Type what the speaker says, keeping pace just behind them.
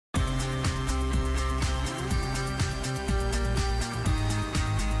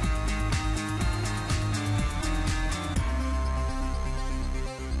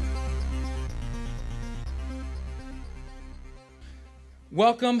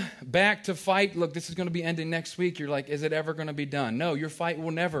Welcome back to Fight. Look, this is going to be ending next week. You're like, is it ever going to be done? No, your fight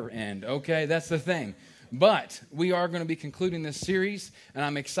will never end, okay? That's the thing. But we are going to be concluding this series, and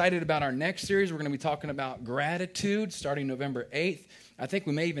I'm excited about our next series. We're going to be talking about gratitude starting November 8th. I think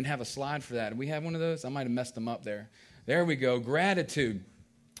we may even have a slide for that. Do we have one of those? I might have messed them up there. There we go, gratitude.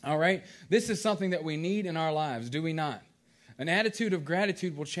 All right? This is something that we need in our lives, do we not? An attitude of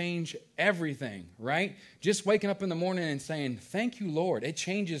gratitude will change everything, right? Just waking up in the morning and saying, thank you, Lord. It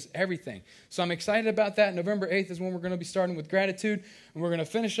changes everything. So I'm excited about that. November 8th is when we're going to be starting with gratitude. And we're going to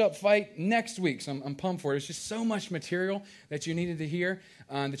finish up Fight next week. So I'm pumped for it. It's just so much material that you needed to hear,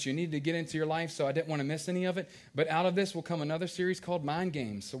 that you needed to get into your life. So I didn't want to miss any of it. But out of this will come another series called Mind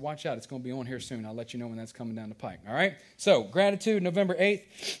Games. So watch out. It's going to be on here soon. I'll let you know when that's coming down the pike. All right? So gratitude, November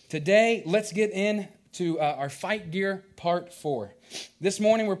 8th. Today, let's get in to our Fight Gear Part 4. This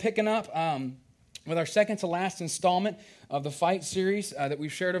morning we're picking up with our second to last installment of the Fight series that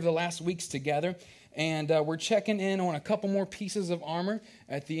we've shared over the last weeks together. And we're checking in on a couple more pieces of armor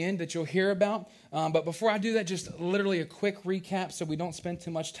at the end that you'll hear about. But before I do that, just literally a quick recap so we don't spend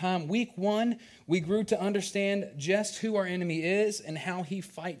too much time. Week 1, we grew to understand just who our enemy is and how he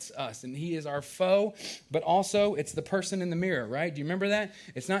fights us. And he is our foe, but also it's the person in the mirror, right? Do you remember that?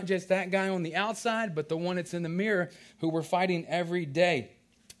 It's not just that guy on the outside, but the one that's in the mirror who we're fighting every day.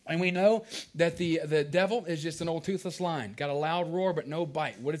 And we know that the devil is just an old toothless lion. Got a loud roar, but no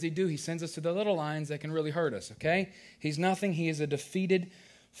bite. What does he do? He sends us to the little lions that can really hurt us, okay? He's nothing. He is a defeated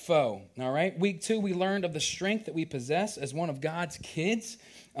foe, all right? Week 2, we learned of the strength that we possess as one of God's kids.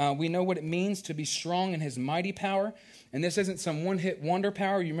 We know what it means to be strong in his mighty power. And this isn't some one-hit wonder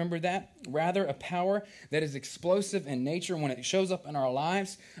power. You remember that? Rather, a power that is explosive in nature. When it shows up in our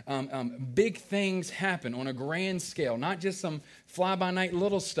lives, big things happen on a grand scale, not just some fly-by-night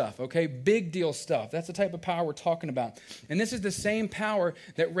little stuff, okay? Big deal stuff. That's the type of power we're talking about. And this is the same power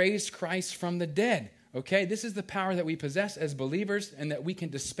that raised Christ from the dead, okay? This is the power that we possess as believers and that we can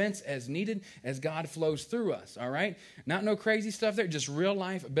dispense as needed as God flows through us, all right? Not no crazy stuff there, just real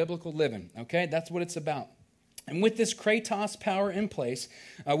life biblical living, okay? That's what it's about. And with this Kratos power in place,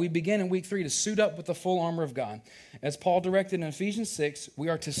 we begin in week 3 to suit up with the full armor of God. As Paul directed in Ephesians 6, we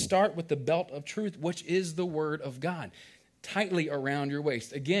are to start with the belt of truth, which is the word of God, tightly around your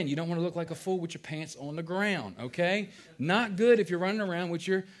waist. Again, you don't want to look like a fool with your pants on the ground, okay? Not good if you're running around with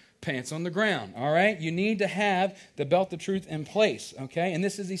your pants on the ground, all right? You need to have the belt of truth in place, okay? And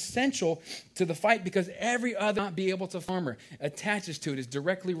this is essential to the fight because every other not be able to armor attaches to it, is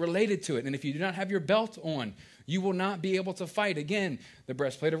directly related to it. And if you do not have your belt on, you will not be able to fight. Again, the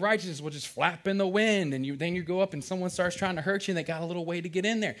breastplate of righteousness will just flap in the wind, and then you go up and someone starts trying to hurt you, and they got a little way to get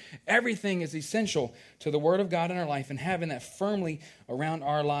in there. Everything is essential to the word of God in our life and having that firmly around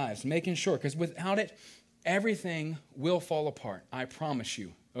our lives, making sure, because without it, everything will fall apart. I promise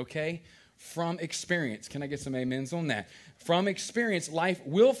you, okay? From experience. Can I get some amens on that? From experience, life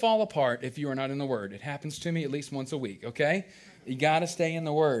will fall apart if you are not in the word. It happens to me at least once a week, okay? You got to stay in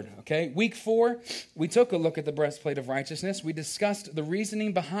the word, okay? Week 4, we took a look at the breastplate of righteousness. We discussed the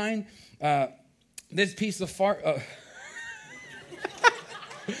reasoning behind this piece of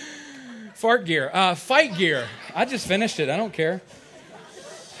fight gear. I just finished it. I don't care.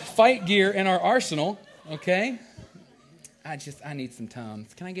 Fight gear in our arsenal, okay? I need some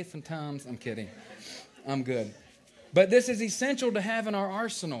Tums. Can I get some Tums? I'm kidding. I'm good. But this is essential to have in our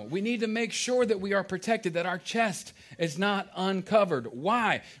arsenal. We need to make sure that we are protected, that our chest is not uncovered.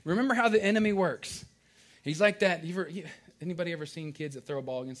 Why? Remember how the enemy works. He's like that. Anybody ever seen kids that throw a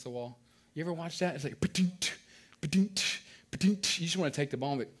ball against the wall? You ever watch that? It's like, you just want to take the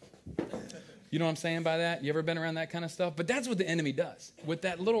ball, but you know what I'm saying by that? You ever been around that kind of stuff? But that's what the enemy does. With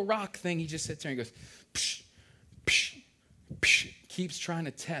that little rock thing, he just sits there and goes, psh, psh, psh, keeps trying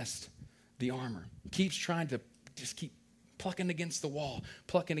to test the armor, keeps trying to just keep plucking against the wall,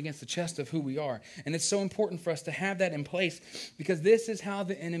 plucking against the chest of who we are. And it's so important for us to have that in place because this is how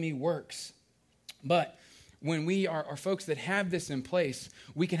the enemy works. But when we are folks that have this in place,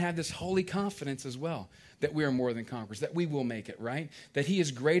 we can have this holy confidence as well that we are more than conquerors, that we will make it, right? That he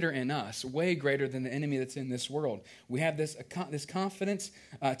is greater in us, way greater than the enemy that's in this world. We have this confidence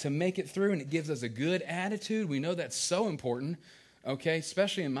to make it through, and it gives us a good attitude. We know that's so important. Okay,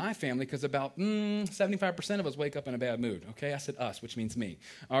 especially in my family, because about 75% of us wake up in a bad mood. Okay, I said us, which means me.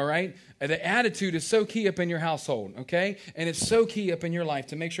 All right, the attitude is so key up in your household. Okay, and it's so key up in your life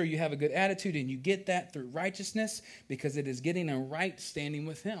to make sure you have a good attitude, and you get that through righteousness because it is getting in right standing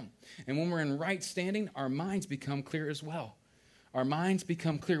with Him. And when we're in right standing, our minds become clear as well. Our minds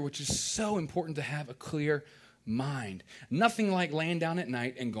become clear, which is so important to have a clear mind. Nothing like laying down at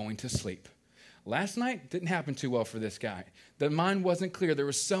night and going to sleep. Last night didn't happen too well for this guy. The mind wasn't clear. There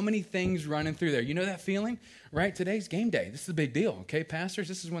were so many things running through there. You know that feeling, right? Today's game day. This is a big deal, okay? Pastors,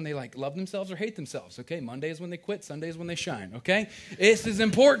 this is when they like love themselves or hate themselves, okay? Monday is when they quit. Sunday is when they shine, okay? This is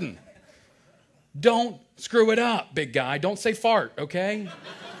important. Don't screw it up, big guy. Don't say fart, okay?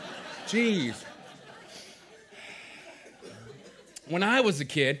 Jeez. When I was a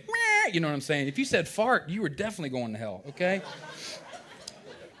kid, you know what I'm saying? If you said fart, you were definitely going to hell, okay?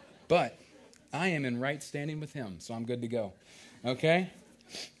 But I am in right standing with him, so I'm good to go, okay?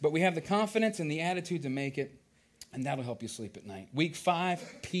 But we have the confidence and the attitude to make it, and that'll help you sleep at night. Week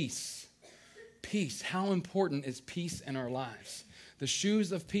 5, peace. Peace. How important is peace in our lives? The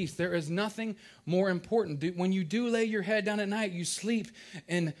shoes of peace. There is nothing more important. When you do lay your head down at night, you sleep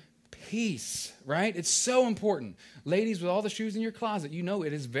in peace, right? It's so important. Ladies, with all the shoes in your closet, you know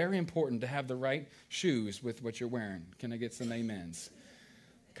it is very important to have the right shoes with what you're wearing. Can I get some amens?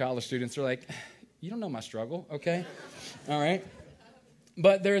 College students are like, you don't know my struggle, okay? All right.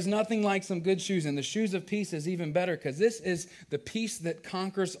 But there is nothing like some good shoes, and the shoes of peace is even better because this is the peace that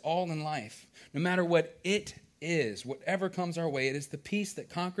conquers all in life. No matter what it is, whatever comes our way, it is the peace that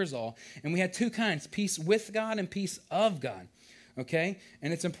conquers all. And we have 2 kinds, peace with God and peace of God. Okay?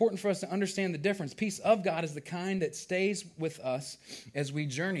 And it's important for us to understand the difference. Peace of God is the kind that stays with us as we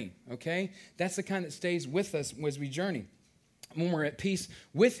journey. Okay? That's the kind that stays with us as we journey. When we're at peace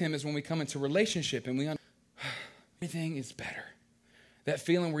with him is when we come into relationship and everything is better. That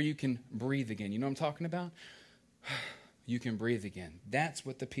feeling where you can breathe again. You know what I'm talking about? You can breathe again. That's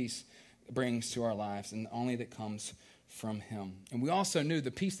what the peace brings to our lives, and only that comes from him. And we also knew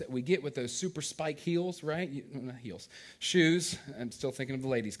the peace that we get with those super spike heels, right? Not heels, shoes. I'm still thinking of the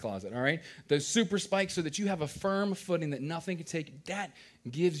ladies' closet, all right? Those super spikes so that you have a firm footing that nothing can take. That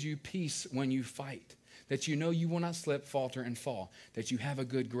gives you peace when you fight. That you know you will not slip, falter, and fall. That you have a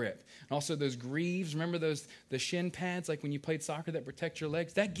good grip. And also those greaves, remember the shin pads like when you played soccer that protect your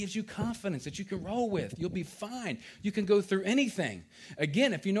legs? That gives you confidence that you can roll with. You'll be fine. You can go through anything.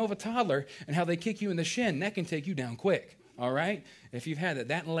 Again, if you know of a toddler and how they kick you in the shin, that can take you down quick, all right? If you've had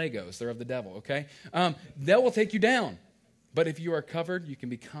that and Legos, they're of the devil, okay? That will take you down. But if you are covered, you can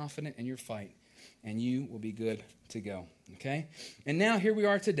be confident in your fight, and you will be good to go, okay? And now here we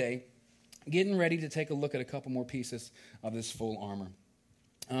are today, getting ready to take a look at a couple more pieces of this full armor.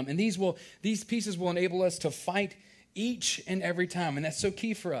 And these pieces will enable us to fight each and every time. And that's so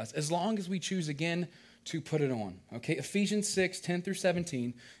key for us, as long as we choose again to put it on. Okay, Ephesians 6, 10 through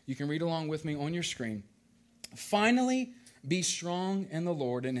 17. You can read along with me on your screen. Finally, be strong in the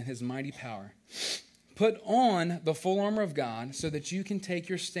Lord and in his mighty power. Put on the full armor of God so that you can take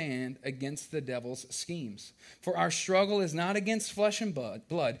your stand against the devil's schemes. For our struggle is not against flesh and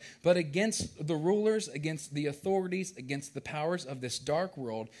blood, but against the rulers, against the authorities, against the powers of this dark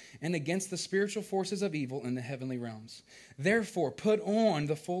world, and against the spiritual forces of evil in the heavenly realms. Therefore, put on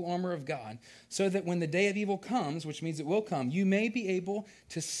the full armor of God so that when the day of evil comes, which means it will come, you may be able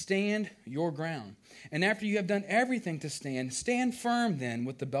to stand your ground. And after you have done everything to stand, stand firm then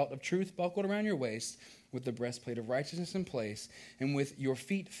with the belt of truth buckled around your waist, with the breastplate of righteousness in place, and with your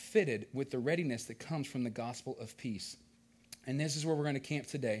feet fitted with the readiness that comes from the gospel of peace. And this is where we're going to camp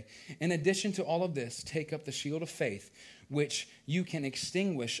today. In addition to all of this, take up the shield of faith, which you can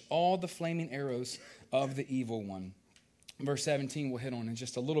extinguish all the flaming arrows of the evil one. Verse 17 we'll hit on in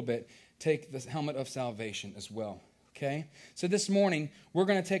just a little bit. Take the helmet of salvation as well. Okay? So this morning, we're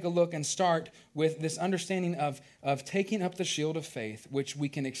going to take a look and start with this understanding of taking up the shield of faith, which we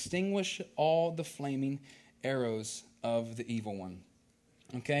can extinguish all the flaming arrows of the evil one.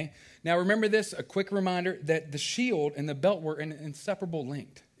 Okay? Now remember this, a quick reminder that the shield and the belt were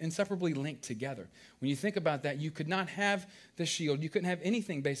inseparably linked together. When you think about that, you could not have the shield, you couldn't have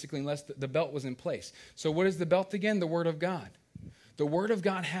anything basically unless the belt was in place. So what is the belt again? The Word of God. The Word of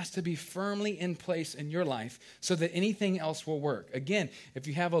God has to be firmly in place in your life so that anything else will work. Again, if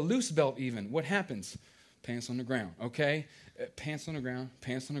you have a loose belt even, what happens? Pants on the ground, okay? Pants on the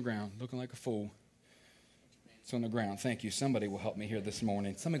ground, looking like a fool. It's on the ground. Thank you. Somebody will help me here this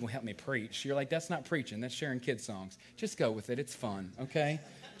morning. Somebody will help me preach. You're like, that's not preaching. That's sharing kids' songs. Just go with it. It's fun, okay?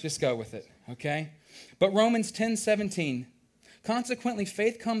 Just go with it, okay? But Romans 10:17, consequently,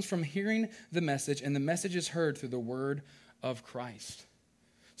 faith comes from hearing the message, and the message is heard through the word of Christ.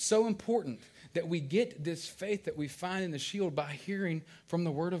 So important that we get this faith that we find in the shield by hearing from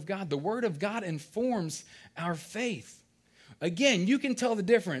the Word of God. The Word of God informs our faith. Again, you can tell the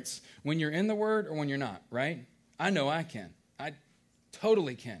difference when you're in the Word or when you're not, right? I know I can. I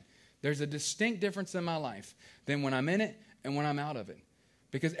totally can. There's a distinct difference in my life than when I'm in it and when I'm out of it.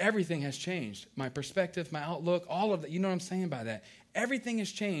 because everything has changed. My perspective, my outlook, all of that. You know what I'm saying by that? Everything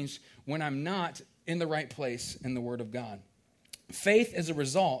has changed when I'm not in the right place in the Word of God. Faith is a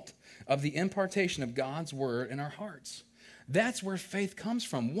result of the impartation of God's Word in our hearts. That's where faith comes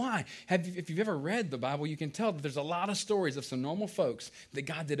from. Why? If you've ever read the Bible, you can tell that there's a lot of stories of some normal folks that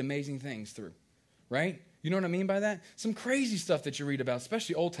God did amazing things through, right? You know what I mean by that? Some crazy stuff that you read about,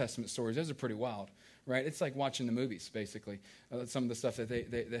 especially Old Testament stories. Those are pretty wild, right? It's like watching the movies, basically, some of the stuff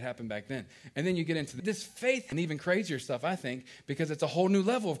that happened back then. And then you get into this faith and even crazier stuff, I think, because it's a whole new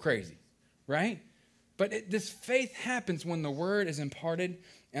level of crazy, right? But this faith happens when the Word is imparted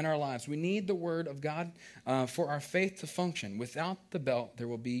in our lives. We need the Word of God for our faith to function. Without the belt, there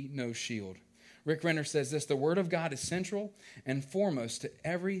will be no shield. Rick Renner says this: the Word of God is central and foremost to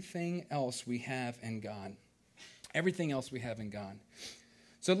everything else we have in God. Everything else we have in God.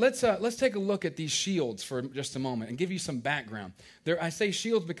 So let's take a look at these shields for just a moment and give you some background. I say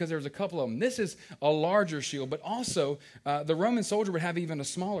shields because there's a couple of them. This is a larger shield, but also the Roman soldier would have even a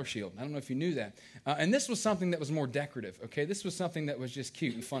smaller shield. I don't know if you knew that. And this was something that was more decorative, okay? This was something that was just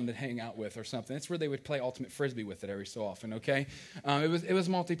cute and fun to hang out with or something. That's where they would play ultimate frisbee with it every so often, okay? It was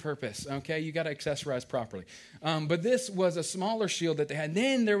multi-purpose, okay? You got to accessorize properly. But this was a smaller shield that they had.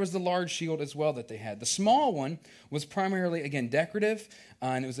 Then there was the large shield as well that they had. The small one was primarily, again, decorative,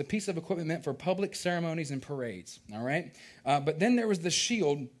 and it was a piece of equipment meant for public ceremonies and parades, all right? But then there was the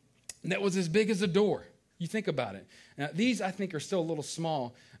shield that was as big as a door. You think about it. Now, these, I think, are still a little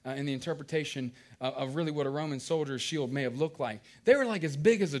small in the interpretation of really what a Roman soldier's shield may have looked like. They were like as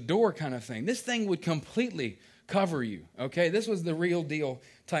big as a door kind of thing. This thing would completely cover you, okay? This was the real deal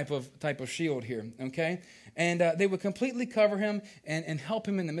type of shield here, okay? And they would completely cover him and help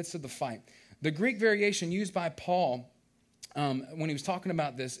him in the midst of the fight. The Greek variation used by Paul when he was talking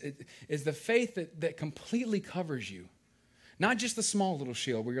about this is the faith that completely covers you. Not just the small little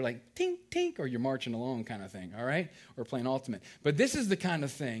shield where you're like, tink, tink, or you're marching along kind of thing, all right? Or playing ultimate. But this is the kind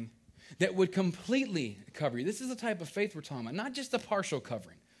of thing that would completely cover you. This is the type of faith we're talking about. Not just a partial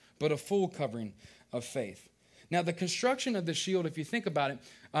covering, but a full covering of faith. Now, the construction of the shield, if you think about it,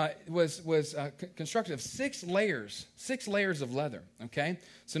 was constructed of 6 layers of leather, okay?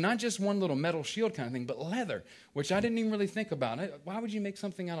 So not just one little metal shield kind of thing, but leather, which I didn't even really think about. Why would you make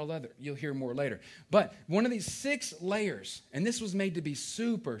something out of leather? You'll hear more later. But one of these 6 layers, and this was made to be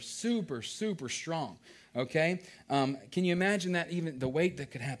super, super, super strong, okay? Can you imagine that, even the weight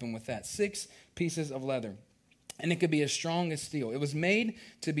that could happen with that? 6 pieces of leather. And it could be as strong as steel. It was made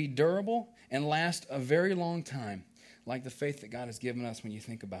to be durable and last a very long time, like the faith that God has given us when you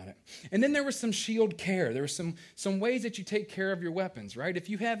think about it. And then there was some shield care. There were some ways that you take care of your weapons, right? If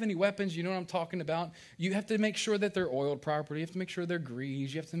you have any weapons, you know what I'm talking about. You have to make sure that they're oiled properly. You have to make sure they're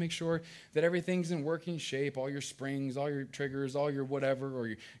greased. You have to make sure that everything's in working shape, all your springs, all your triggers, all your whatever,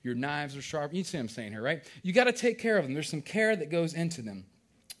 or your knives are sharp. You see what I'm saying here, right? You got to take care of them. There's some care that goes into them.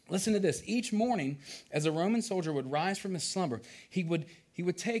 Listen to this. Each morning, as a Roman soldier would rise from his slumber, he would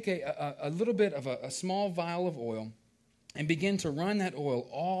take a little bit of a small vial of oil and begin to run that oil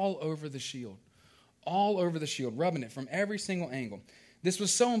all over the shield, rubbing it from every single angle. This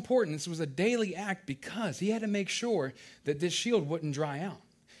was so important. This was a daily act because he had to make sure that this shield wouldn't dry out.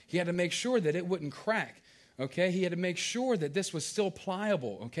 He had to make sure that it wouldn't crack. Okay, he had to make sure that this was still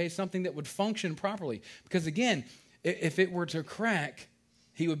pliable. Okay, something that would function properly. Because again, if it were to crack,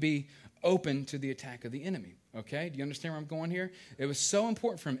 he would be open to the attack of the enemy. Okay, do you understand where I'm going here? It was so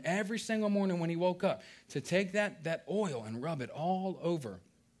important for him every single morning when he woke up to take that oil and rub it all over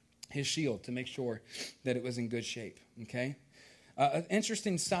his shield to make sure that it was in good shape. Okay, an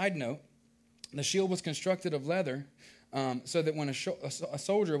interesting side note, the shield was constructed of leather so that when a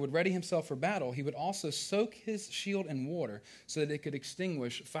soldier would ready himself for battle, he would also soak his shield in water so that it could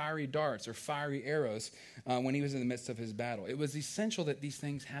extinguish fiery darts or fiery arrows when he was in the midst of his battle. It was essential that these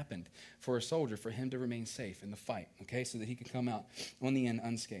things happened for a soldier, for him to remain safe in the fight, okay, so that he could come out on the end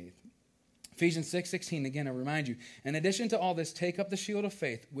unscathed. Ephesians 6:16, again, I remind you, in addition to all this, take up the shield of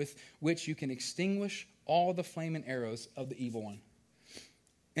faith with which you can extinguish all the flaming arrows of the evil one.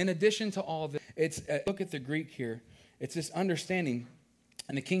 In addition to all of this, look at the Greek here. It's this understanding,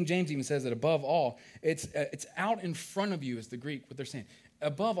 and the King James even says that above all, it's out in front of you is the Greek, what they're saying.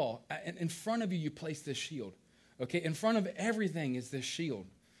 Above all, in front of you, you place this shield. Okay, in front of everything is this shield,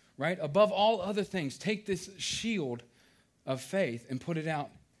 right? Above all other things, take this shield of faith and put it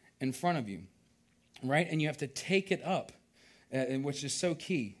out in front of you, right? And you have to take it up, which is so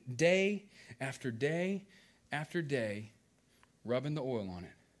key. Day after day after day, rubbing the oil on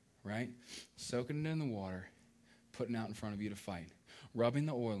it, right? Soaking it in the water, putting it out in front of you to fight. Rubbing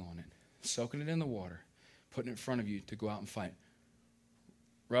the oil on it, soaking it in the water, putting it in front of you to go out and fight.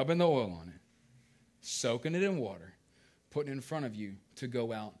 rubbing the oil on it, soaking it in water, putting it in front of you to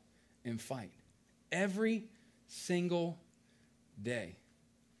go out and fight. Every single day.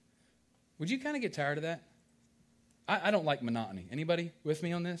 Would you kind of get tired of that? I don't like monotony. Anybody with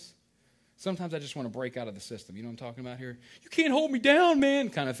me on this? Sometimes I just want to break out of the system. You know what I'm talking about here? You can't hold me down, man,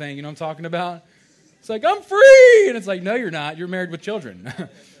 kind of thing. You know what I'm talking about? It's like, I'm free. And it's like, no, you're not. You're married with children.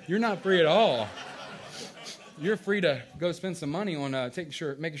 You're not free at all. You're free to go spend some money on making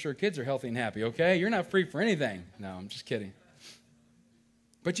sure kids are healthy and happy, okay? You're not free for anything. No, I'm just kidding.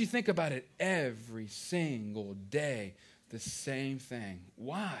 But you think about it every single day, the same thing.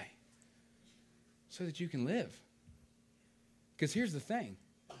 Why? So that you can live. Because here's the thing.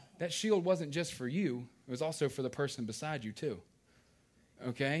 That shield wasn't just for you. It was also for the person beside you too.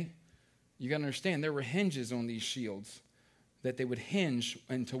 Okay? You got to understand, there were hinges on these shields that they would hinge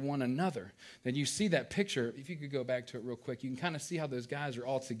into one another. Then you see that picture. If you could go back to it real quick, you can kind of see how those guys are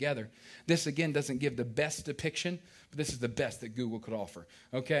all together. This, again, doesn't give the best depiction, but this is the best that Google could offer.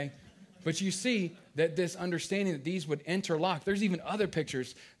 Okay? But you see that this understanding that these would interlock. There's even other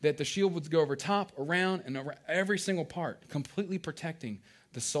pictures that the shield would go over top, around, and around every single part, completely protecting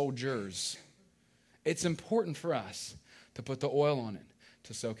the soldiers. It's important for us to put the oil on it,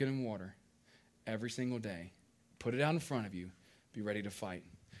 to soak it in water every single day. Put it out in front of you. Be ready to fight.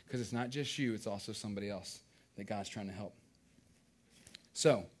 Because it's not just you, it's also somebody else that God's trying to help.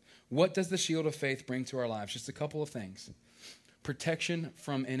 So, what does the shield of faith bring to our lives? Just a couple of things. Protection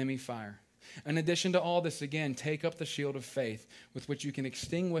from enemy fire. In addition to all this, again, take up the shield of faith with which you can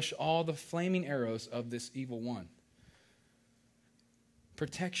extinguish all the flaming arrows of this evil one.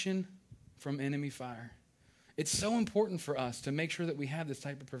 Protection from enemy fire. It's so important for us to make sure that we have this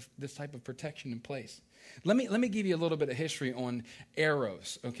type of protection in place. Let me give you a little bit of history on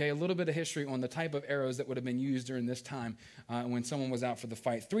arrows, okay? A little bit of history on the type of arrows that would have been used during this time when someone was out for the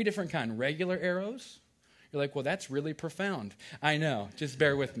fight. 3 different kinds. Regular arrows. You're like, well, that's really profound. I know. Just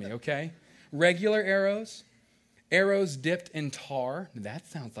bear with me, okay? Regular arrows. Arrows dipped in tar. That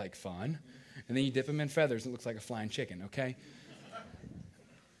sounds like fun. And then you dip them in feathers. It looks like a flying chicken, okay?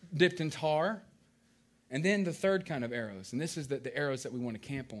 Dipped in tar. And then the third kind of arrows. And this is the arrows that we want to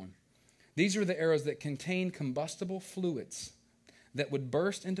camp on. These are the arrows that contain combustible fluids that would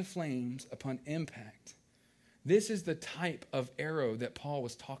burst into flames upon impact. This is the type of arrow that Paul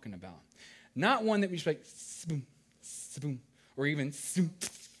was talking about. Not one that we just like, boom, boom, or even,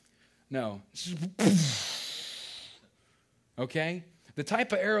 no. Okay? The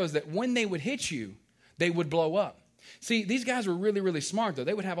type of arrows that when they would hit you, they would blow up. See, these guys were really, really smart, though.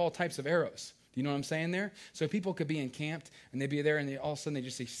 They would have all types of arrows. Do you know what I'm saying there? So people could be encamped, and they'd be there, and all of a sudden they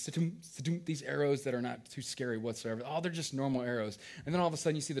just see these arrows that are not too scary whatsoever. Oh, they're just normal arrows. And then all of a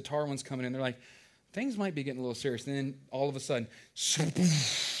sudden you see the tar ones coming in. They're like, things might be getting a little serious. And then all of a sudden,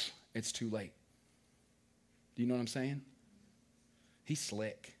 it's too late. Do you know what I'm saying? He's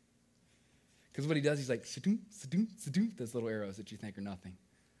slick. Because what he does, he's like, those little arrows that you think are nothing.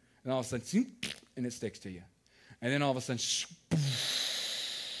 And all of a sudden, and it sticks to you. And then all of a sudden,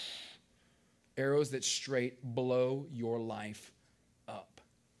 arrows that straight blow your life up.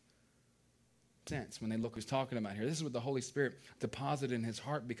 Sense when they look who's talking about here. This is what the Holy Spirit deposited in his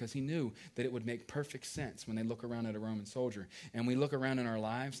heart because he knew that it would make perfect sense when they look around at a Roman soldier. And we look around in our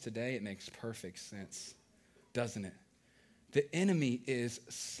lives today, it makes perfect sense, doesn't it? The enemy is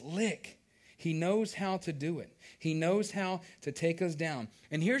slick. He knows how to do it. He knows how to take us down.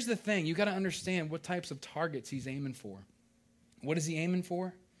 And here's the thing. You got to understand what types of targets he's aiming for. What is he aiming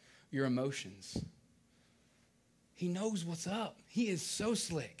for? Your emotions. He knows what's up. He is so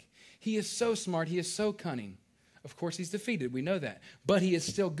slick. He is so smart. He is so cunning. Of course, he's defeated. We know that. But he is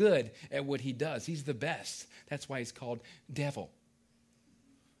still good at what he does. He's the best. That's why he's called devil.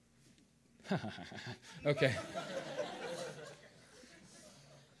 Okay.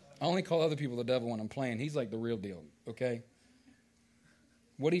 I only call other people the devil when I'm playing. He's like the real deal, okay?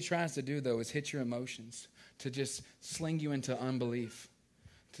 What he tries to do, though, is hit your emotions, to just sling you into unbelief,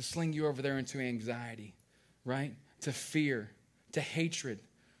 to sling you over there into anxiety, right? To fear, to hatred,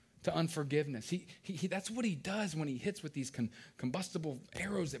 to unforgiveness. That's what he does when he hits with these combustible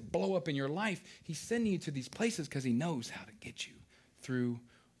arrows that blow up in your life. He's sending you to these places because he knows how to get you through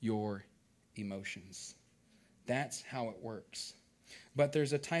your emotions. That's how it works. But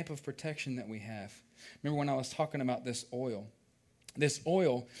there's a type of protection that we have. Remember when I was talking about this oil? This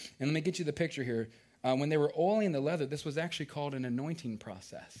oil, and let me get you the picture here. When they were oiling the leather, this was actually called an anointing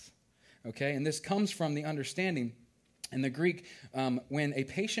process. Okay, and this comes from the understanding in the Greek, when a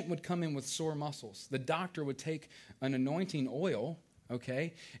patient would come in with sore muscles, the doctor would take an anointing oil,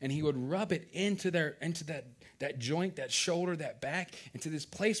 okay? And he would rub it into that joint, that shoulder, that back, into this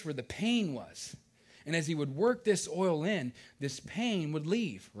place where the pain was. And as he would work this oil in, this pain would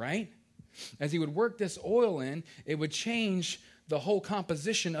leave, right? As he would work this oil in, it would change the whole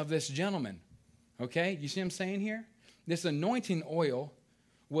composition of this gentleman, okay? You see what I'm saying here? This anointing oil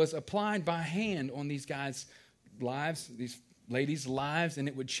was applied by hand on these guys' lives, these ladies' lives, and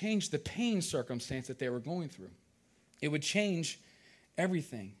it would change the pain circumstance that they were going through. It would change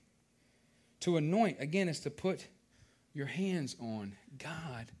everything. To anoint, again, is to put your hands on.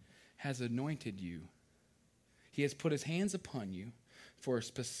 God has anointed you. He has put his hands upon you for a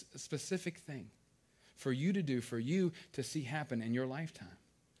specific thing for you to do, for you to see happen in your lifetime.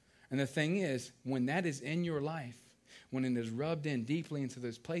 And the thing is, when that is in your life, when it is rubbed in deeply into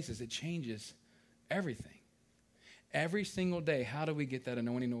those places, it changes everything. Every single day, how do we get that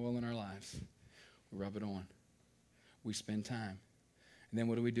anointing oil in our lives? We rub it on. We spend time. And then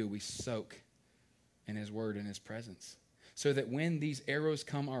what do? We soak in his word and his presence. So that when these arrows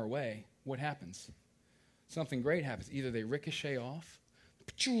come our way, what happens? Something great happens. Either they ricochet off,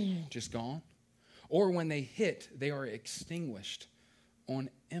 just gone, or when they hit, they are extinguished on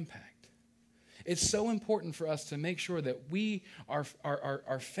impact. It's so important for us to make sure that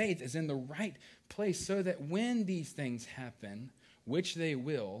our faith is in the right place so that when these things happen, which they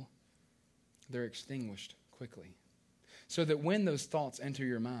will, they're extinguished quickly. So that when those thoughts enter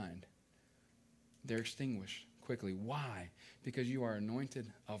your mind, they're extinguished quickly. Why? Because you are anointed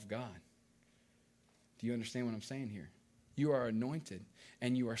of God. Do you understand what I'm saying here? You are anointed,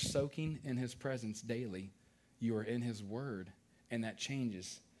 and you are soaking in his presence daily. You are in his word, and that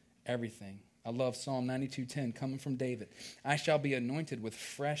changes everything. I love Psalm 92:10 coming from David. I shall be anointed with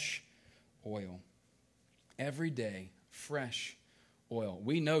fresh oil. Every day, fresh oil.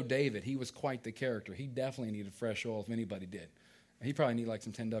 We know David. He was quite the character. He definitely needed fresh oil if anybody did. He probably needed like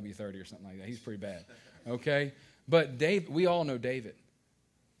some 10W30 or something like that. He's pretty bad. Okay? But David, we all know David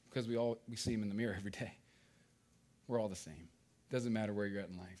because we see him in the mirror every day. We're all the same. Doesn't matter where you're at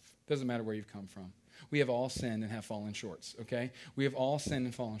in life. Doesn't matter where you've come from. We have all sinned and have fallen short, okay? We have all sinned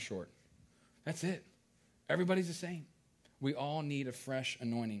and fallen short. That's it. Everybody's the same. We all need a fresh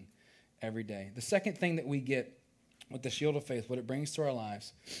anointing every day. The second thing that we get with the shield of faith, what it brings to our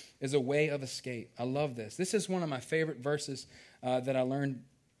lives, is a way of escape. I love this. This is one of my favorite verses that I learned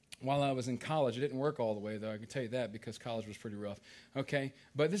while I was in college. It didn't work all the way, though. I can tell you that because college was pretty rough. Okay?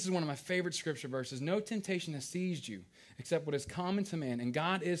 But this is one of my favorite scripture verses. No temptation has seized you except what is common to man, and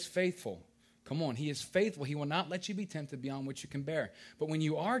God is faithful. Come on, he is faithful. He will not let you be tempted beyond what you can bear. But when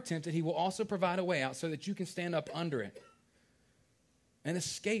you are tempted, he will also provide a way out so that you can stand up under it. An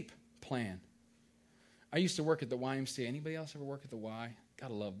escape plan. I used to work at the YMCA. Anybody else ever work at the Y?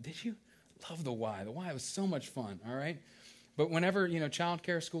 Gotta love. Did you? Love the Y. The Y was so much fun, all right? But whenever,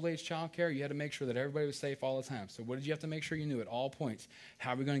 childcare, school-age childcare, you had to make sure that everybody was safe all the time. So what did you have to make sure you knew at all points?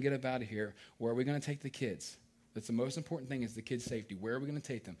 How are we going to get up out of here? Where are we going to take the kids? That's the most important thing is the kids' safety. Where are we going to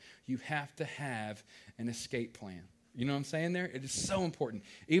take them? You have to have an escape plan. You know what I'm saying there? It is so important.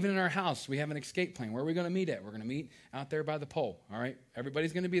 Even in our house, we have an escape plan. Where are we going to meet at? We're going to meet out there by the pole, all right?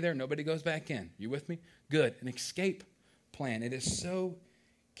 Everybody's going to be there. Nobody goes back in. You with me? Good. An escape plan. It is so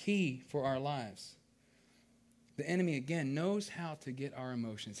key for our lives. The enemy, again, knows how to get our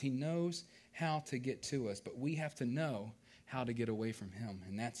emotions. He knows how to get to us, but we have to know how to get away from him,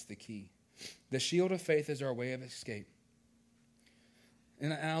 and that's the key. The shield of faith is our way of escape.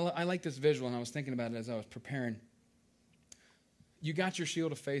 And I like this visual, and I was thinking about it as I was preparing. You got your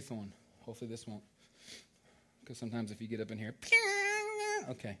shield of faith on. Hopefully this won't. Because sometimes if you get up in here,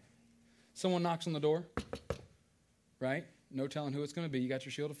 okay. Someone knocks on the door, right? No telling who it's going to be. You got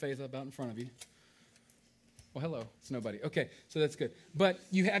your shield of faith up out in front of you. Well, hello. It's nobody. Okay, so that's good. But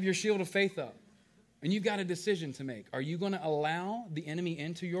you have your shield of faith up, and you've got a decision to make. Are you going to allow the enemy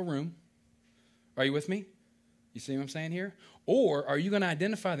into your room? Are you with me? You see what I'm saying here? Or are you going to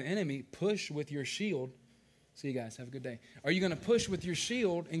identify the enemy, push with your shield? See you guys. Have a good day. Are you going to push with your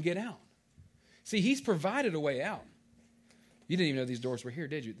shield and get out? See, he's provided a way out. You didn't even know these doors were here,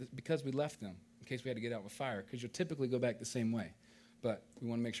 did you? Because we left them in case we had to get out with fire, because you'll typically go back the same way. But we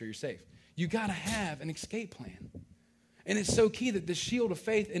want to make sure you're safe. You got to have an escape plan. And it's so key that the shield of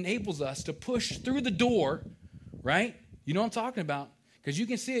faith enables us to push through the door, right? You know what I'm talking about? Because you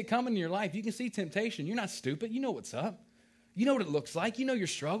can see it coming in your life. You can see temptation. You're not stupid. You know what's up. You know what it looks like. You know your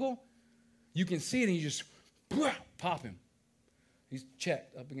struggle. You can see it and you just pop him. He's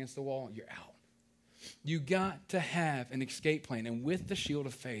checked up against the wall. You're out. You got to have an escape plan. And with the shield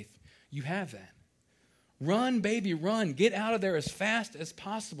of faith, you have that. Run, baby, run. Get out of there as fast as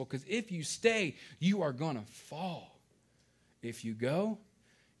possible. Because if you stay, you are going to fall. If you go,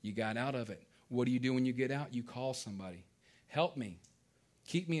 you got out of it. What do you do when you get out? You call somebody. Help me.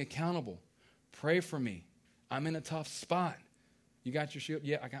 Keep me accountable. Pray for me. I'm in a tough spot. You got your shield?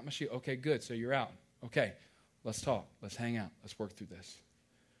 Yeah, I got my shield. Okay, good. So you're out. Okay, let's talk. Let's hang out. Let's work through this.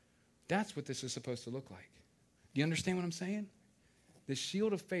 That's what this is supposed to look like. Do you understand what I'm saying? The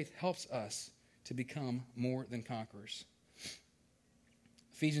shield of faith helps us to become more than conquerors.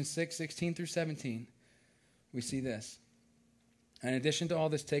 Ephesians 6:16 through 17, we see this. In addition to all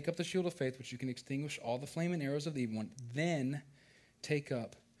this, take up the shield of faith, which you can extinguish all the flaming arrows of the evil one. Then take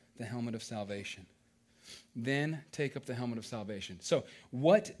up the helmet of salvation. Then take up the helmet of salvation. So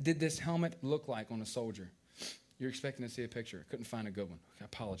what did this helmet look like on a soldier? You're expecting to see a picture. Couldn't find a good one. I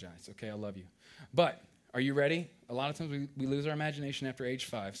apologize. Okay, I love you. But are you ready? A lot of times we lose our imagination after age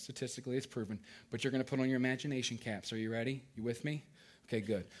 5. Statistically, it's proven. But you're going to put on your imagination caps. Are you ready? You with me? Okay,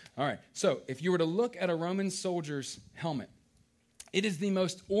 good. All right. So if you were to look at a Roman soldier's helmet, it is the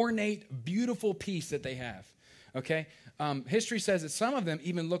most ornate, beautiful piece that they have. Okay? History says that some of them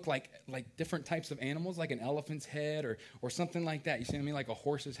even look like different types of animals, like an elephant's head or something like that. You see what I mean? Like a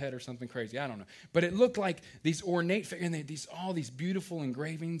horse's head or something crazy. I don't know. But it looked like these ornate figures, and all these beautiful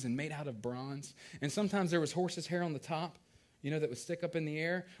engravings and made out of bronze. And sometimes there was horse's hair on the top, that would stick up in the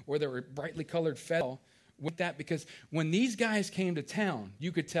air, or there were brightly colored feathers with that. Because when these guys came to town,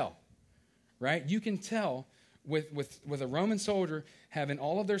 you could tell, right? You can tell with a Roman soldier having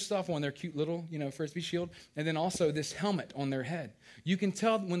all of their stuff on their cute little, frisbee shield, and then also this helmet on their head. You can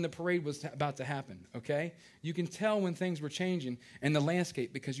tell when the parade was about to happen, okay? You can tell when things were changing in the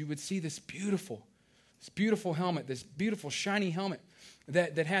landscape because you would see this beautiful helmet, this beautiful shiny helmet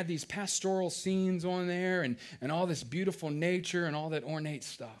that had these pastoral scenes on there and all this beautiful nature and all that ornate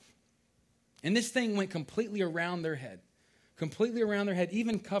stuff. And this thing went completely around their head. Completely around their head,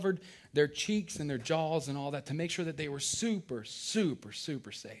 even covered their cheeks and their jaws and all that to make sure that they were super, super,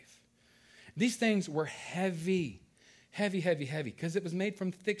 super safe. These things were heavy, because it was made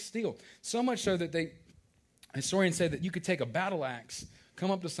from thick steel. So much so that historians say that you could take a battle axe, come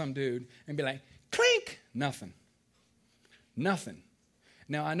up to some dude, and be like, clink! Nothing.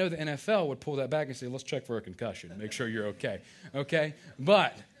 Now, I know the NFL would pull that back and say, let's check for a concussion, make sure you're okay?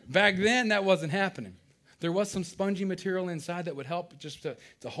 But back then, that wasn't happening. There was some spongy material inside that would help just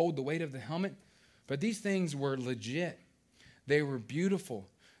to hold the weight of the helmet. But these things were legit. They were beautiful.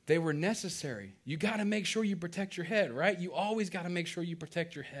 They were necessary. You got to make sure you protect your head, right? You always got to make sure you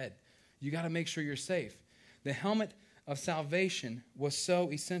protect your head. You got to make sure you're safe. The helmet of salvation was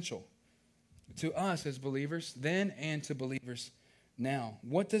so essential to us as believers then and to believers now.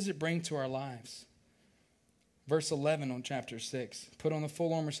 What does it bring to our lives? Verse 11 on chapter 6. Put on the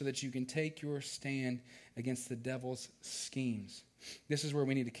full armor so that you can take your stand against the devil's schemes. This is where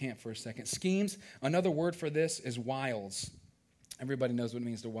we need to camp for a second. Schemes, another word for this is wiles. Everybody knows what it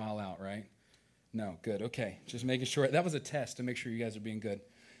means to wile out, right? No, good, okay. Just making sure. That was a test to make sure you guys are being good.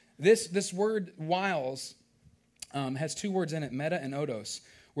 This word wiles has 2 words in it, meta and odos,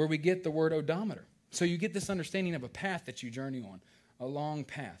 where we get the word odometer. So you get this understanding of a path that you journey on. A long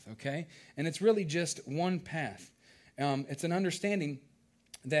path, okay? And it's really just one path. It's an understanding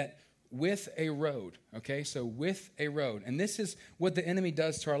that with a road, okay? So with a road. And this is what the enemy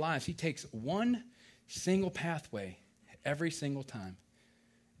does to our lives. He takes one single pathway every single time,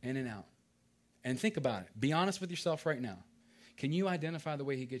 in and out. And think about it. Be honest with yourself right now. Can you identify the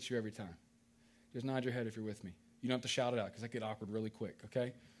way he gets you every time? Just nod your head if you're with me. You don't have to shout it out because I get awkward really quick,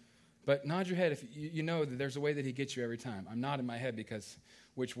 okay? But nod your head if you know that there's a way that he gets you every time. I'm nodding my head because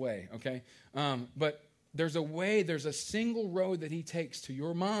which way, okay? But there's a single road that he takes to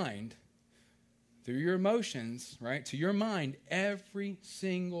your mind, through your emotions, right? To your mind every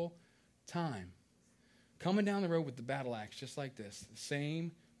single time. Coming down the road with the battle axe just like this. The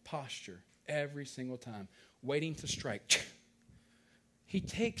same posture every single time. Waiting to strike. He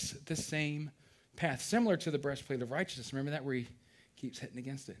takes the same path. Similar to the breastplate of righteousness. Remember that where he keeps hitting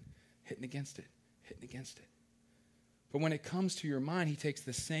against it. Hitting against it, hitting against it. But when it comes to your mind, he takes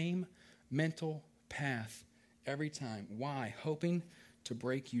the same mental path every time. Why? Hoping to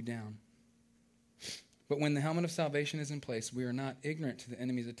break you down. But when the helmet of salvation is in place, we are not ignorant to the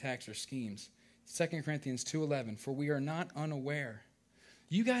enemy's attacks or schemes. 2 Corinthians 2:11, for we are not unaware.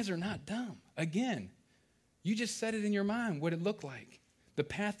 You guys are not dumb. Again, you just said it in your mind, what it looked like. The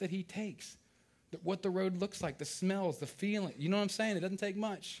path that he takes, what the road looks like, the smells, the feeling. You know what I'm saying? It doesn't take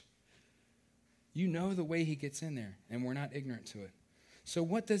much. You know the way he gets in there, and we're not ignorant to it. So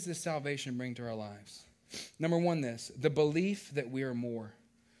what does this salvation bring to our lives? Number 1, the belief that we are more.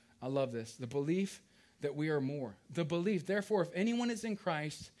 I love this. The belief that we are more. The belief, therefore, if anyone is in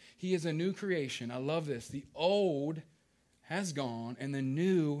Christ, he is a new creation. I love this. The old has gone and the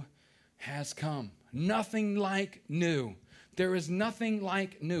new has come. Nothing like new. There is nothing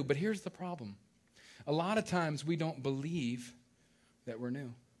like new. But here's the problem. A lot of times we don't believe that we're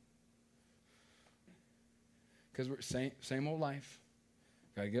new. Because we're same old life.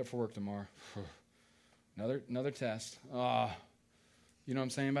 Got to get up for work tomorrow. Another test. You know what I'm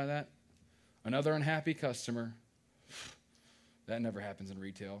saying by that? Another unhappy customer. That never happens in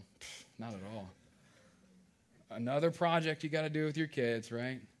retail. Not at all. Another project you got to do with your kids,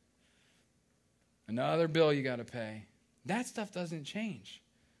 right? Another bill you got to pay. That stuff doesn't change.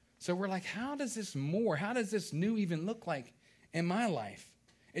 So we're like, how does this new even look like in my life?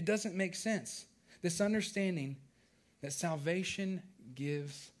 It doesn't make sense. This understanding that salvation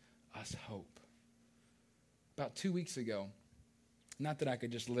gives us hope. About 2 weeks ago, not that I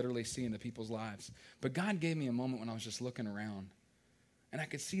could just literally see into people's lives, but God gave me a moment when I was just looking around, and I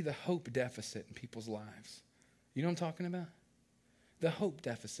could see the hope deficit in people's lives. You know what I'm talking about? The hope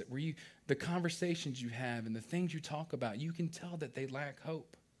deficit, where the conversations you have and the things you talk about, you can tell that they lack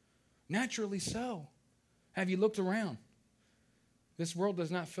hope. Naturally so. Have you looked around? This world does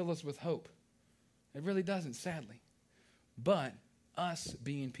not fill us with hope. It really doesn't, sadly. But us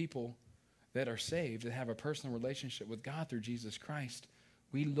being people that are saved, that have a personal relationship with God through Jesus Christ,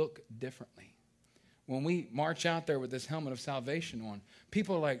 we look differently. When we march out there with this helmet of salvation on,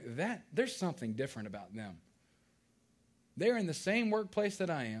 people are like, that. There's something different about them. They're in the same workplace that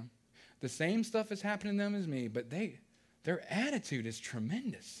I am. The same stuff is happening to them as me, but their attitude is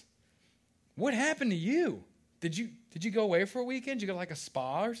tremendous. What happened to you? Did you go away for a weekend? Did you go to like a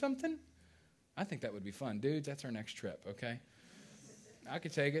spa or something? I think that would be fun. Dudes, that's our next trip, okay? I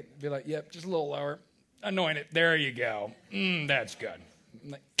could take it. Be like, yep, just a little lower. Anoint it. There you go. That's good.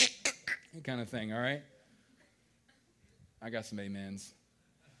 Like, kind of thing, all right? I got some amens.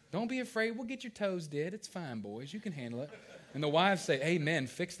 Don't be afraid. We'll get your toes did. It's fine, boys. You can handle it. And the wives say, amen,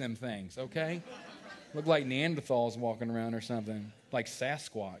 fix them things, okay? Look like Neanderthals walking around or something, like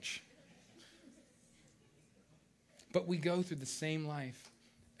Sasquatch. But we go through the same life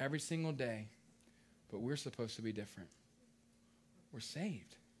every single day, but we're supposed to be different. We're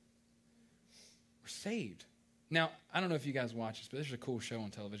saved. We're saved. Now, I don't know if you guys watch this, but there's a cool show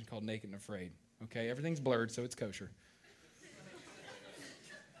on television called Naked and Afraid. Okay, everything's blurred, so it's kosher.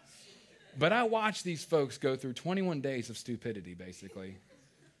 But I watch these folks go through 21 days of stupidity, basically.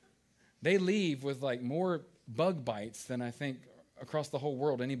 They leave with like more bug bites than I think across the whole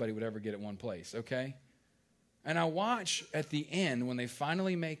world anybody would ever get at one place, okay? And I watch at the end when they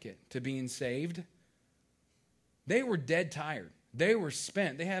finally make it to being saved, they were dead tired. They were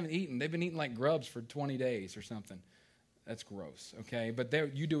spent. They haven't eaten. They've been eating like grubs for 20 days or something. That's gross, okay? But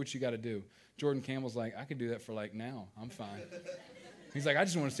you do what you got to do. Jordan Campbell's like, I could do that for like now. I'm fine. He's like, I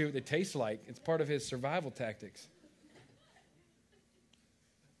just want to see what they taste like. It's part of his survival tactics.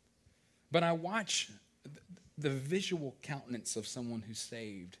 But I watch the visual countenance of someone who's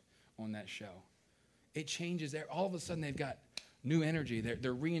saved on that show. It changes there. All of a sudden, they've got new energy.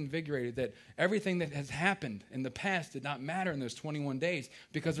 They're reinvigorated. That everything that has happened in the past did not matter in those 21 days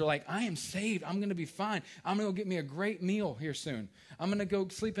because they're like, I am saved. I'm going to be fine. I'm going to go get me a great meal here soon. I'm going to go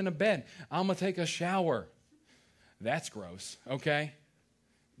sleep in a bed. I'm going to take a shower. That's gross, okay?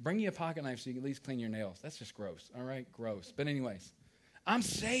 Bring you a pocket knife so you can at least clean your nails. That's just gross, all right? Gross. But anyways, I'm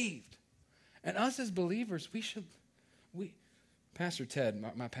saved. And us as believers, Pastor Ted,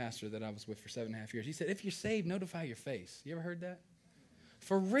 my pastor that I was with for 7.5 years, he said, if you're saved, notify your face. You ever heard that?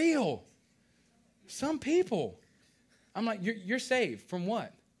 For real. Some people. I'm like, you're saved. From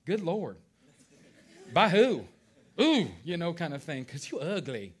what? Good Lord. By who? Ooh, kind of thing. Because you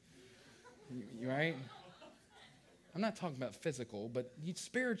ugly. Right? I'm not talking about physical, but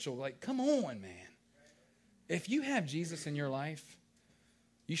spiritual. Like, come on, man. If you have Jesus in your life,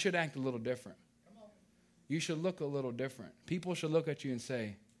 you should act a little different. You should look a little different. People should look at you and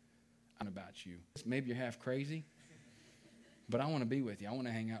say, I'm about you. Maybe you're half crazy, but I want to be with you. I want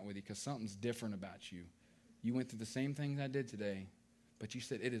to hang out with you because something's different about you. You went through the same things I did today, but you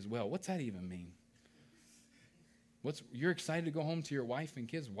said it as well. What's that even mean? You're excited to go home to your wife and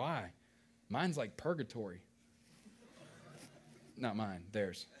kids? Why? Mine's like purgatory. Not mine,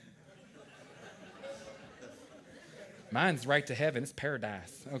 theirs. Mine's right to heaven. It's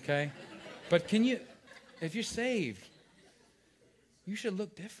paradise, okay? But if you're saved, you should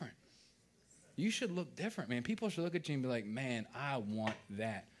look different. You should look different, man. People should look at you and be like, man, I want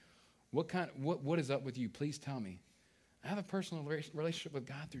that. What is up with you? Please tell me. I have a personal relationship with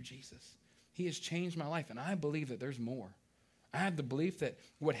God through Jesus. He has changed my life, and I believe that there's more. I have the belief that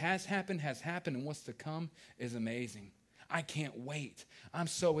what has happened, and what's to come is amazing. I can't wait. I'm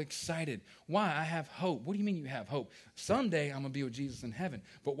so excited. Why? I have hope. What do you mean you have hope? Someday I'm going to be with Jesus in heaven.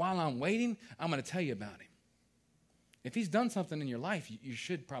 But while I'm waiting, I'm going to tell you about him. If he's done something in your life, you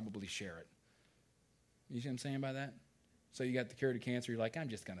should probably share it. You see what I'm saying by that? So you got the cure to cancer. You're like, I'm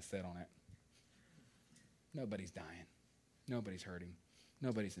just going to sit on it. Nobody's dying. Nobody's hurting.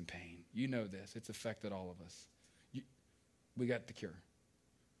 Nobody's in pain. You know this. It's affected all of us. We got the cure.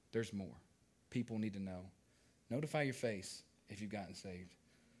 There's more. People need to know. Notify your face if you've gotten saved.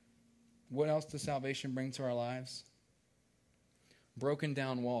 What else does salvation bring to our lives? Broken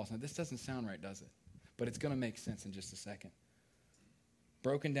down walls. Now, this doesn't sound right, does it? But it's going to make sense in just a second.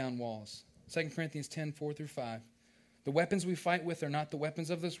 Broken down walls. 2 Corinthians 10, 4 through 5. The weapons we fight with are not the weapons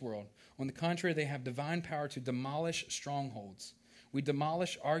of this world. On the contrary, they have divine power to demolish strongholds. We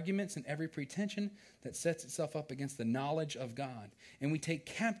demolish arguments and every pretension that sets itself up against the knowledge of God. And we take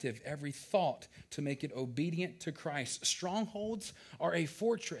captive every thought to make it obedient to Christ. Strongholds are a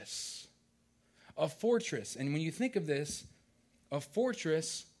fortress. A fortress. And when you think of this, a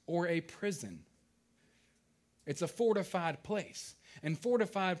fortress or a prison. It's a fortified place. And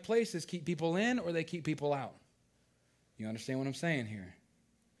fortified places keep people in or they keep people out. You understand what I'm saying here?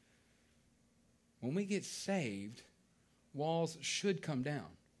 When we get saved, walls should come down.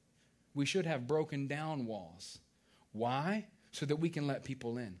 We should have broken down walls. Why? So that we can let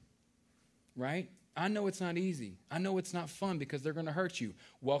people in. Right? I know it's not easy. I know it's not fun because they're going to hurt you.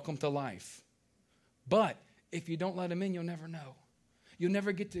 Welcome to life. But if you don't let them in, you'll never know. You'll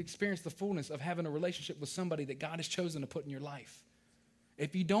never get to experience the fullness of having a relationship with somebody that God has chosen to put in your life.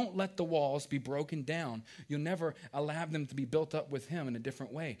 If you don't let the walls be broken down, you'll never allow them to be built up with him in a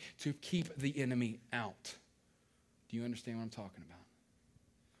different way to keep the enemy out. Do you understand what I'm talking about?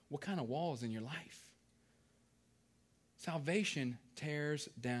 What kind of walls in your life? Salvation tears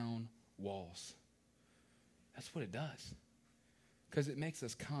down walls. That's what it does. Because it makes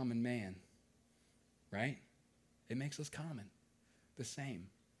us common man. Right? It makes us common. The same.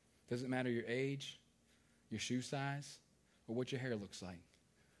 Doesn't matter your age, your shoe size, or what your hair looks like.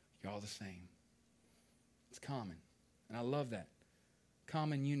 You're all the same. It's common. And I love that.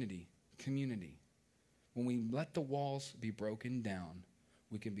 Common unity, community. When we let the walls be broken down,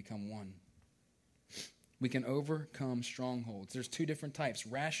 we can become one. We can overcome strongholds. There's two different types,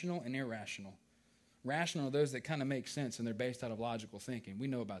 rational and irrational. Rational are those that kind of make sense and they're based out of logical thinking. We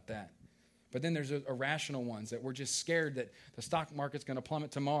know about that. But then there's irrational ones that we're just scared that the stock market's going to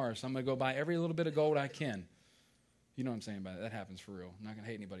plummet tomorrow, so I'm going to go buy every little bit of gold I can. You know what I'm saying about that. That happens for real. I'm not going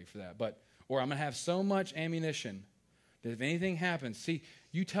to hate anybody for that. Or I'm going to have so much ammunition that if anything happens, see,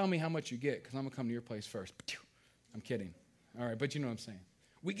 you tell me how much you get because I'm going to come to your place first. I'm kidding. All right, but you know what I'm saying.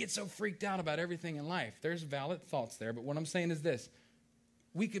 We get so freaked out about everything in life. There's valid thoughts there, but what I'm saying is this.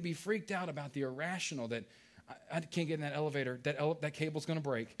 We could be freaked out about the irrational that I can't get in that elevator. That cable's going to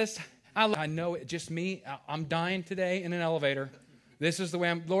break. I know it, just me. I'm dying today in an elevator. This is the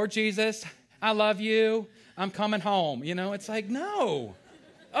way Lord Jesus, I love you. I'm coming home. You know, it's like, no.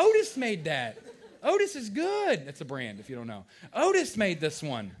 Otis made that. Otis is good. That's a brand if you don't know. Otis made this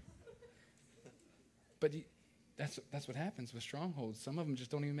one. But that's what happens with strongholds. Some of them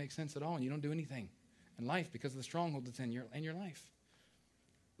just don't even make sense at all, and you don't do anything in life because of the stronghold that's in your life.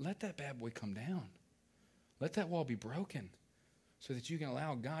 Let that bad boy come down. Let that wall be broken so that you can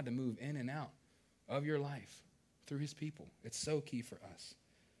allow God to move in and out of your life through his people. It's so key for us.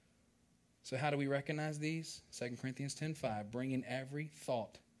 So how do we recognize these? 2 Corinthians 10:5, bringing every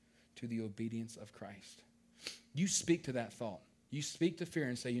thought to the obedience of Christ. You speak to that thought. You speak to fear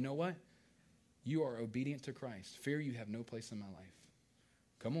and say, you know what? You are obedient to Christ. Fear, you have no place in my life.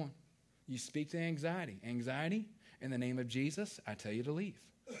 Come on. You speak to anxiety. Anxiety, in the name of Jesus, I tell you to leave.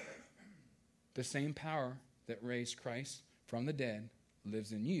 The same power that raised Christ from the dead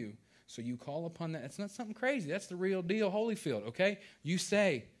lives in you. So you call upon that. It's not something crazy. That's the real deal, Holyfield, okay? You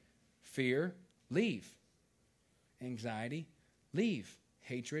say, fear, leave. Anxiety, leave.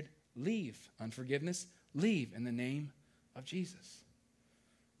 Hatred, leave. Unforgiveness, leave in the name of Jesus.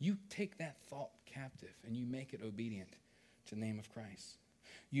 You take that thought captive and you make it obedient to the name of Christ.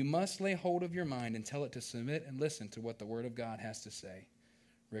 You must lay hold of your mind and tell it to submit and listen to what the Word of God has to say.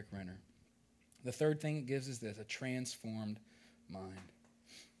 Rick Renner. The third thing it gives is this, a transformed mind.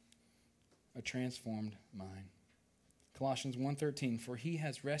 A transformed mind. Colossians 1:13, for he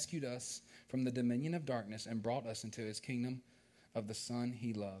has rescued us from the dominion of darkness and brought us into his kingdom of the Son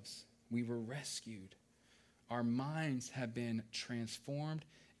he loves. We were rescued. Our minds have been transformed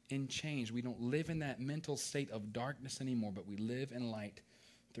and changed. We don't live in that mental state of darkness anymore, but we live in light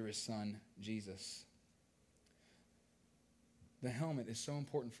through his Son, Jesus. The helmet is so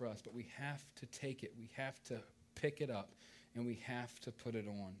important for us, but we have to take it. We have to pick it up and we have to put it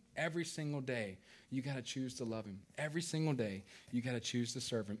on. Every single day, you got to choose to love him. Every single day, you got to choose to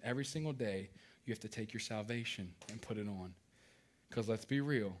serve him. Every single day, you have to take your salvation and put it on. Because let's be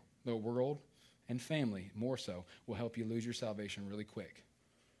real, the world and family, more so, will help you lose your salvation really quick.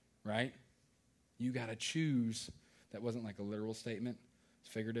 Right? You got to choose. That wasn't like a literal statement. It's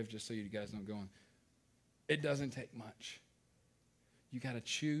figurative, just so you guys don't go on. It doesn't take much. You got to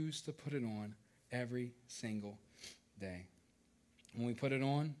choose to put it on every single day. When we put it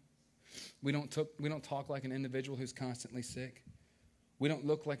on, we don't talk like an individual who's constantly sick. We don't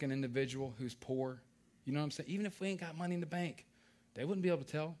look like an individual who's poor. You know what I'm saying? Even if we ain't got money in the bank, they wouldn't be able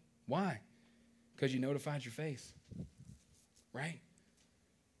to tell. Why? Because you notified your face. Right?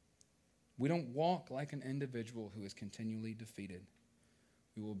 We don't walk like an individual who is continually defeated.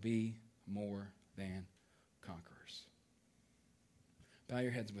 We will be more than conquerors. Bow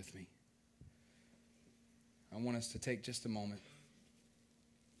your heads with me. I want us to take just a moment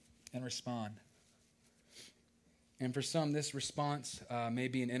and respond. And for some, this response may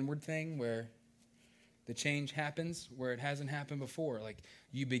be an inward thing where the change happens where it hasn't happened before. Like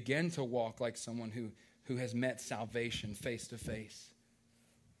you begin to walk like someone who has met salvation face to face.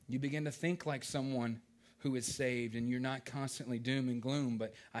 You begin to think like someone who is saved, and you're not constantly doom and gloom,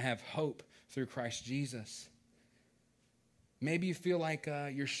 but I have hope through Christ Jesus. Maybe you feel like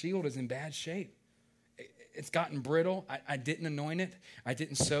your shield is in bad shape. It's gotten brittle. I didn't anoint it. I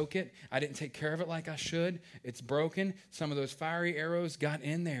didn't soak it. I didn't take care of it like I should. It's broken. Some of those fiery arrows got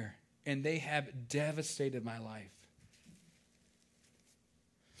in there, and they have devastated my life.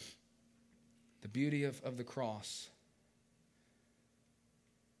 The beauty of the cross.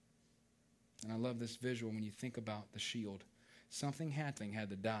 And I love this visual when you think about the shield. Something had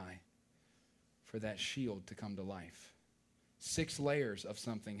to die for that shield to come to life. 6 layers of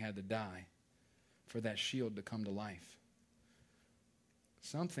something had to die for that shield to come to life.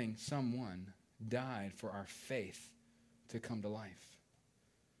 Someone died for our faith to come to life.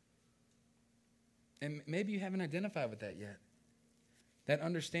 And maybe you haven't identified with that yet. That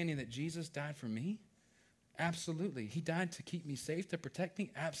understanding that Jesus died for me? Absolutely. He died to keep me safe, to protect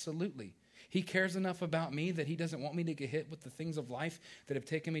me? Absolutely. He cares enough about me that he doesn't want me to get hit with the things of life that have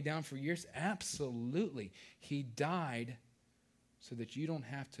taken me down for years? Absolutely. He died so that you don't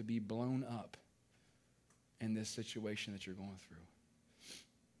have to be blown up in this situation that you're going through.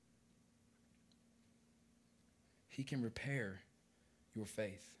 He can repair your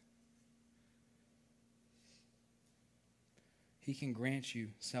faith. He can grant you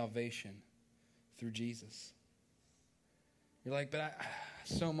salvation through Jesus. You're like, but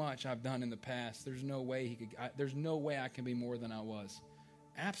so much I've done in the past. There's no way there's no way I can be more than I was.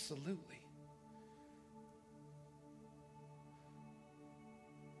 Absolutely.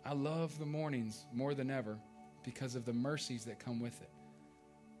 I love the mornings more than ever because of the mercies that come with it.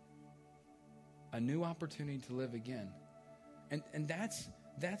 A new opportunity to live again. And that's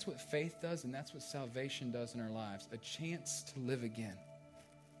what faith does, and that's what salvation does in our lives. A chance to live again.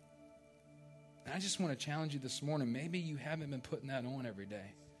 And I just want to challenge you this morning. Maybe you haven't been putting that on every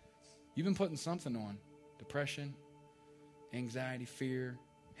day. You've been putting something on. Depression, anxiety, fear,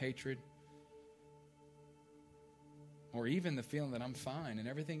 hatred. Or even the feeling that I'm fine and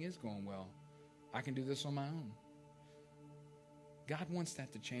everything is going well. I can do this on my own. God wants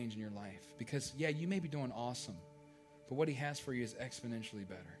that to change in your life. Because, yeah, you may be doing awesome. But what he has for you is exponentially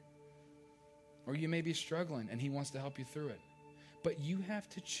better. Or you may be struggling and he wants to help you through it. But you have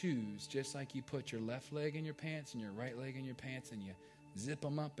to choose, just like you put your left leg in your pants and your right leg in your pants and you zip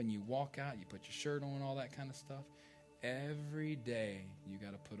them up and you walk out, you put your shirt on, all that kind of stuff. Every day you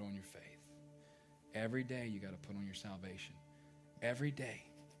got to put on your faith. Every day you got to put on your salvation. Every day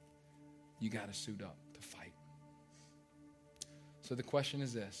you got to suit up to fight. So the question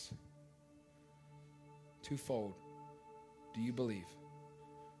is this. Twofold. Do you believe?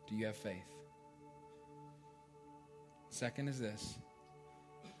 Do you have faith? Second is this.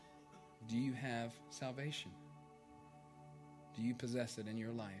 Do you have salvation? Do you possess it in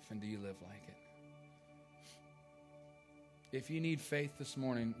your life, and do you live like it? If you need faith this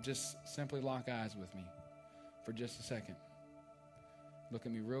morning, just simply lock eyes with me for just a second. Look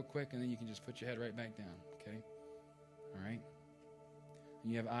at me real quick, and then you can just put your head right back down, okay? All right?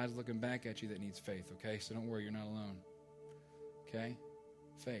 And you have eyes looking back at you that needs faith, okay? So don't worry, you're not alone. Okay?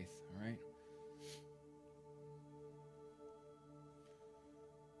 Faith, all right?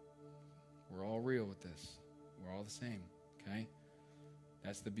 We're all real with this. We're all the same, okay?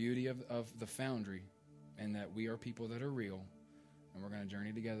 That's the beauty of the Foundry, and that we are people that are real, and we're going to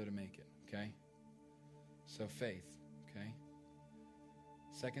journey together to make it, okay? So faith, okay?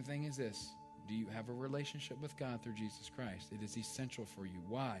 Second thing is this. Do you have a relationship with God through Jesus Christ? It is essential for you.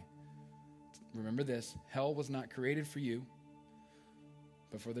 Why? Remember this, hell was not created for you,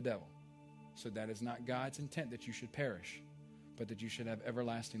 but for the devil. So that is not God's intent that you should perish, but that you should have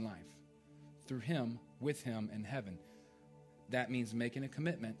everlasting life through him, with him in heaven. That means making a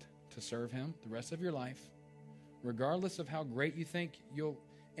commitment to serve him the rest of your life, regardless of how great you think you'll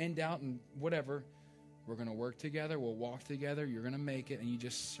end out and whatever. We're going to work together. We'll walk together. You're going to make it, and you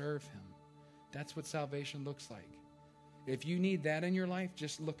just serve him. That's what salvation looks like. If you need that in your life,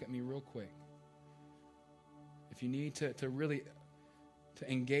 just look at me real quick. If you need to really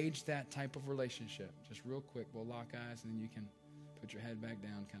to engage that type of relationship, just real quick, we'll lock eyes, and then you can put your head back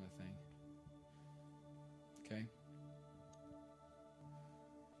down kind of thing. Okay?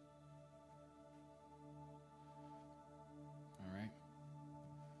 All right.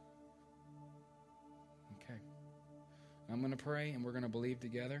 Okay. I'm going to pray, and we're going to believe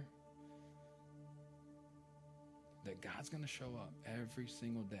together that God's going to show up every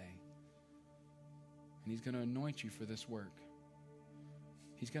single day. And he's going to anoint you for this work.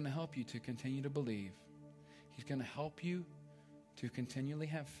 He's going to help you to continue to believe. He's going to help you to continually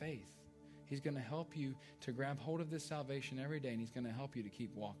have faith. He's going to help you to grab hold of this salvation every day, and he's going to help you to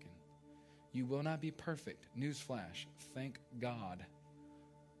keep walking. You will not be perfect. Newsflash. Thank God.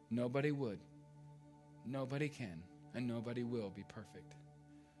 Nobody would. Nobody can. And nobody will be perfect.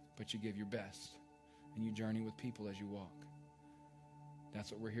 But you give your best. And you journey with people as you walk.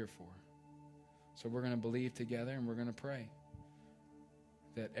 That's what we're here for. So we're going to believe together, and we're going to pray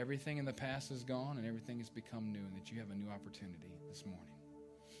that everything in the past is gone and everything has become new, and that you have a new opportunity this morning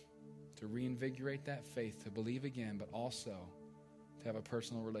to reinvigorate that faith, to believe again, but also to have a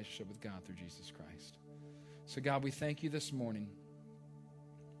personal relationship with God through Jesus Christ. So God, we thank you this morning.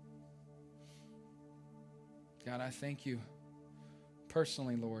 God, I thank you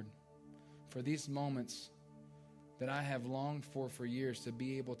personally, Lord, for these moments that I have longed for years, to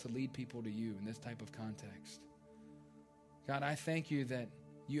be able to lead people to you in this type of context. God, I thank you that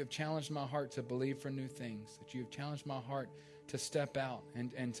you have challenged my heart to believe for new things, that you have challenged my heart to step out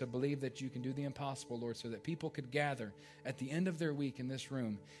and to believe that you can do the impossible, Lord, so that people could gather at the end of their week in this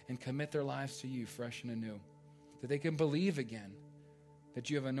room and commit their lives to you fresh and anew, that they can believe again that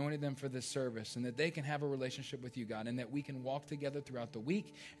you have anointed them for this service, and that they can have a relationship with you, God, and that we can walk together throughout the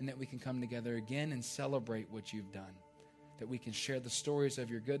week, and that we can come together again and celebrate what you've done, that we can share the stories of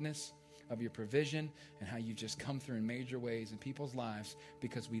your goodness, of your provision, and how you've just come through in major ways in people's lives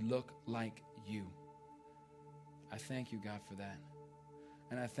because we look like you. I thank you, God, for that.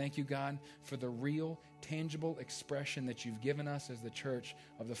 And I thank you, God, for the real, tangible expression that you've given us as the church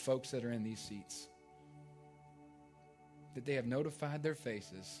of the folks that are in these seats. That they have notified their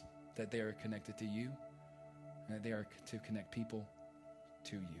faces that they are connected to you, and that they are to connect people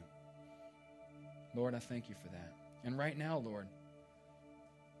to you. Lord, I thank you for that. And right now, Lord,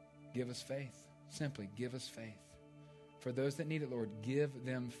 give us faith. Simply give us faith. For those that need it, Lord, give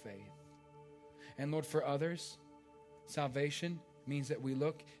them faith. And Lord, for others, salvation means that we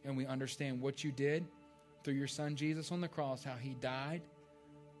look and we understand what you did through your Son Jesus on the cross, how he died,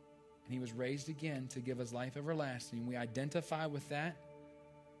 and he was raised again to give us life everlasting. We identify with that,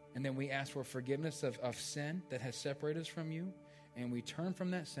 and then we ask for forgiveness of sin that has separated us from you, and we turn from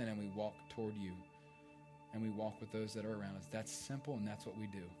that sin and we walk toward you, and we walk with those that are around us. That's simple, and that's what we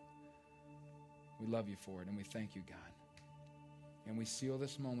do. We love you for it, and we thank you, God. And we seal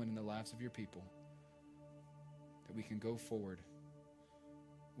this moment in the lives of your people, that we can go forward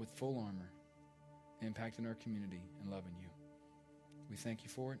with full armor, impacting our community and loving you. We thank you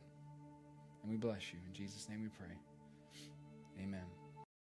for it. And we bless you. In Jesus' name we pray. Amen.